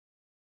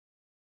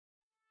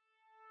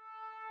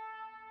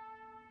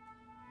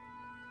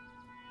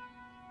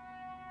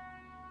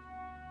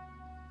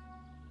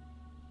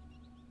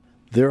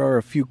There are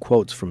a few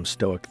quotes from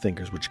Stoic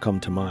thinkers which come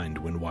to mind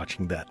when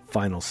watching that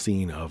final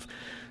scene of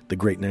the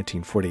great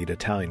 1948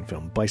 Italian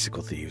film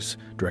Bicycle Thieves,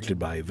 directed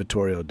by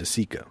Vittorio De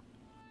Sica.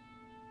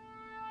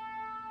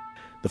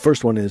 The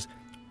first one is,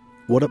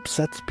 what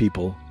upsets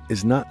people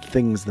is not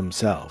things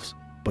themselves,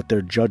 but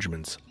their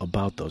judgments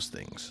about those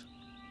things.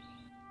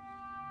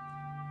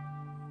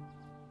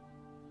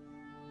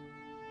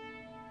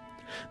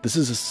 This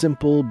is a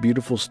simple,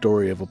 beautiful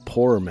story of a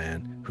poorer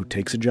man who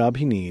takes a job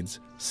he needs,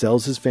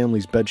 sells his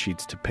family's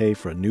bedsheets to pay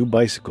for a new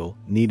bicycle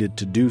needed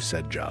to do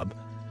said job,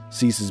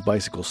 sees his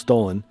bicycle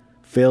stolen,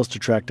 fails to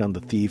track down the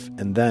thief,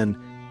 and then,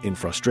 in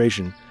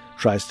frustration,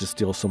 tries to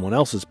steal someone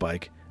else's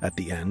bike at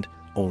the end,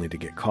 only to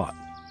get caught.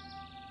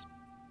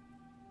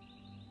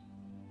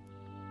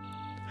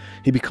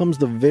 He becomes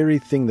the very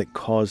thing that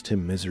caused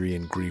him misery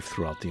and grief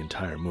throughout the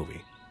entire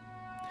movie.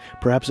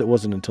 Perhaps it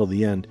wasn't until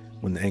the end,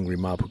 when the angry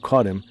mob who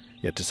caught him,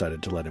 yet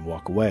decided to let him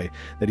walk away,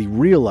 that he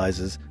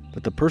realizes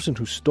that the person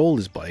who stole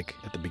his bike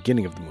at the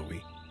beginning of the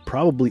movie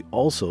probably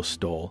also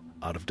stole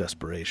out of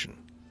desperation.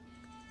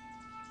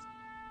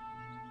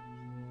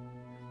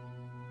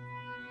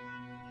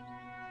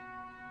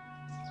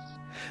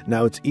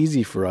 Now, it's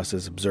easy for us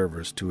as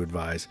observers to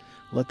advise,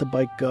 let the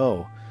bike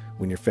go,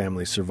 when your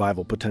family's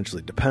survival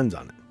potentially depends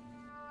on it.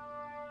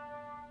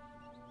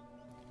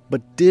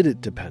 But did it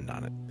depend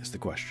on it, is the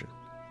question.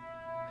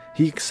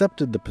 He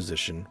accepted the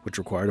position, which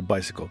required a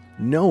bicycle,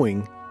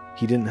 knowing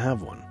he didn't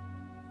have one.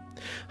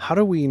 How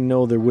do we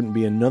know there wouldn't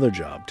be another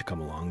job to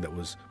come along that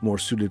was more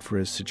suited for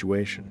his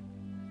situation?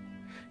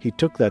 He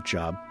took that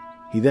job.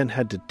 He then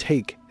had to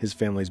take his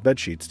family's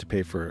bedsheets to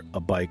pay for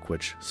a bike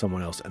which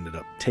someone else ended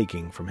up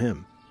taking from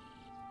him.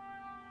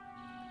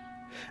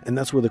 And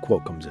that's where the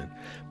quote comes in.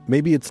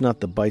 Maybe it's not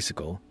the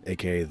bicycle,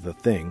 aka the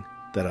thing,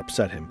 that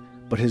upset him,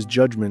 but his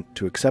judgment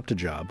to accept a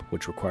job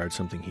which required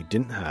something he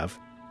didn't have,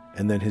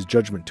 and then his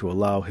judgment to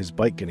allow his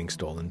bike getting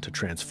stolen to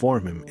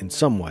transform him in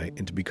some way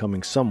into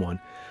becoming someone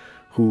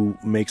who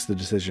makes the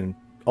decision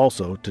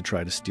also to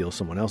try to steal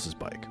someone else's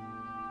bike.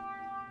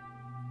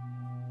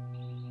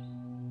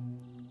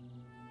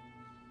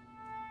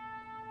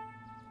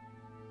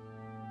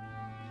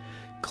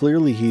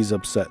 Clearly he's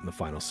upset in the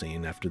final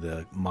scene after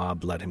the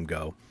mob let him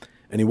go,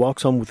 and he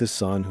walks home with his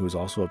son, who is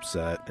also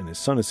upset, and his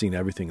son has seen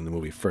everything in the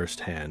movie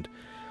firsthand.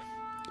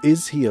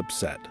 Is he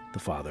upset, the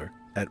father,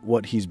 at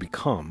what he's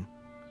become,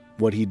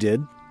 what he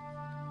did?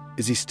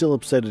 Is he still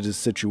upset at his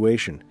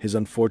situation, his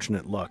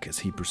unfortunate luck as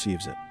he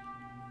perceives it?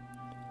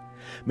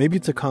 Maybe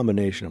it's a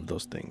combination of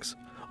those things.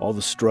 All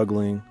the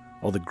struggling,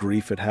 all the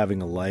grief at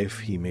having a life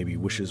he maybe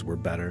wishes were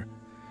better,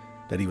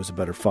 that he was a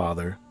better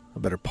father, a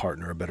better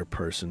partner, a better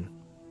person.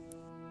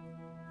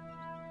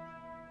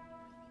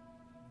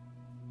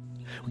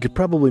 We could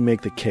probably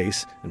make the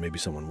case, and maybe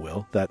someone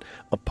will, that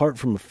apart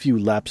from a few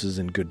lapses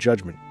in good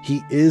judgment,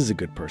 he is a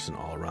good person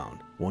all around,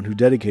 one who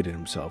dedicated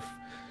himself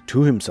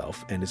to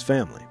himself and his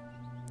family.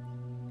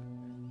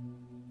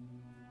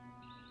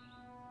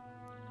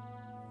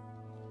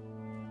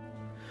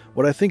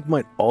 What I think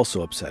might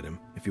also upset him,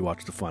 if you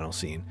watch the final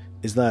scene,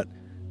 is that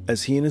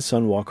as he and his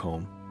son walk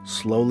home,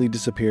 slowly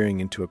disappearing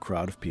into a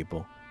crowd of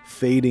people,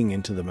 fading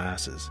into the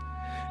masses,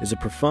 is a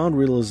profound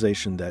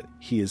realization that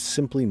he is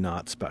simply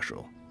not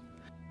special.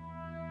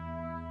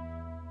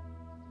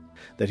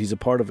 That he's a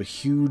part of a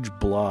huge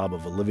blob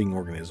of a living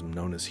organism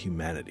known as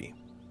humanity,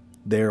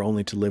 there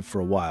only to live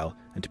for a while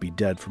and to be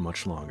dead for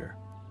much longer.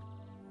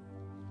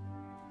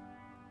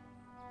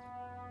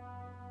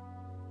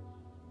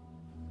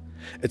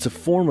 It's a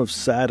form of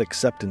sad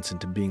acceptance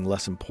into being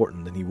less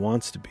important than he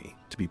wants to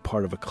be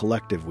part of a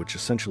collective which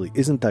essentially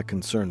isn't that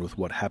concerned with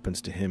what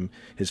happens to him,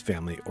 his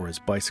family, or his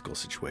bicycle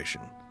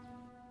situation.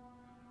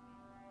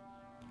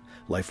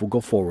 Life will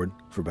go forward,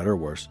 for better or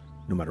worse,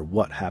 no matter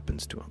what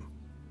happens to him.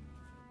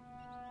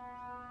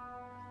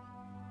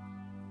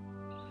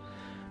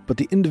 But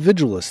the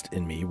individualist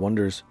in me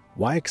wonders,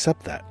 why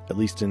accept that, at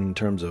least in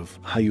terms of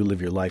how you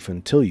live your life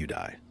until you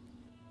die?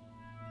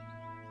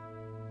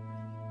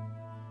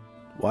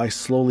 Why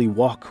slowly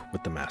walk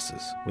with the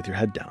masses, with your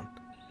head down?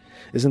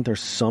 Isn't there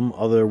some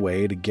other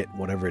way to get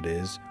whatever it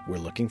is we're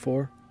looking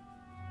for?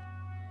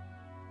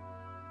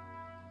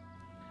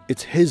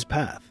 It's his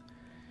path.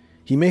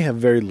 He may have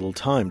very little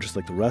time, just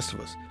like the rest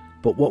of us,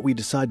 but what we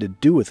decide to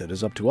do with it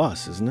is up to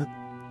us, isn't it?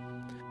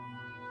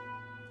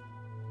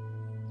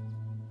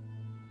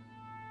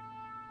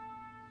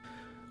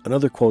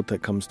 Another quote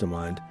that comes to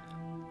mind,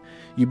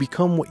 "You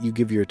become what you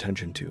give your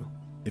attention to.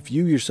 If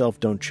you yourself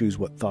don't choose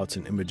what thoughts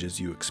and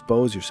images you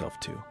expose yourself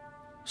to,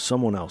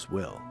 someone else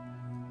will."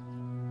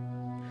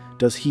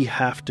 Does he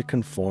have to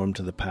conform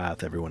to the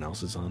path everyone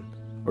else is on?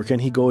 Or can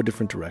he go a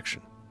different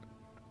direction?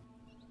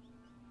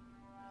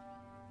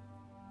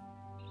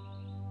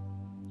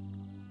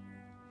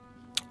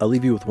 I'll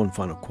leave you with one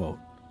final quote.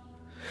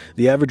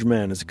 The average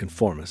man is a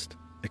conformist,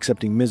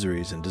 accepting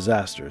miseries and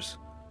disasters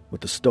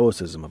with the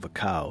stoicism of a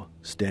cow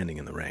standing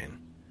in the rain.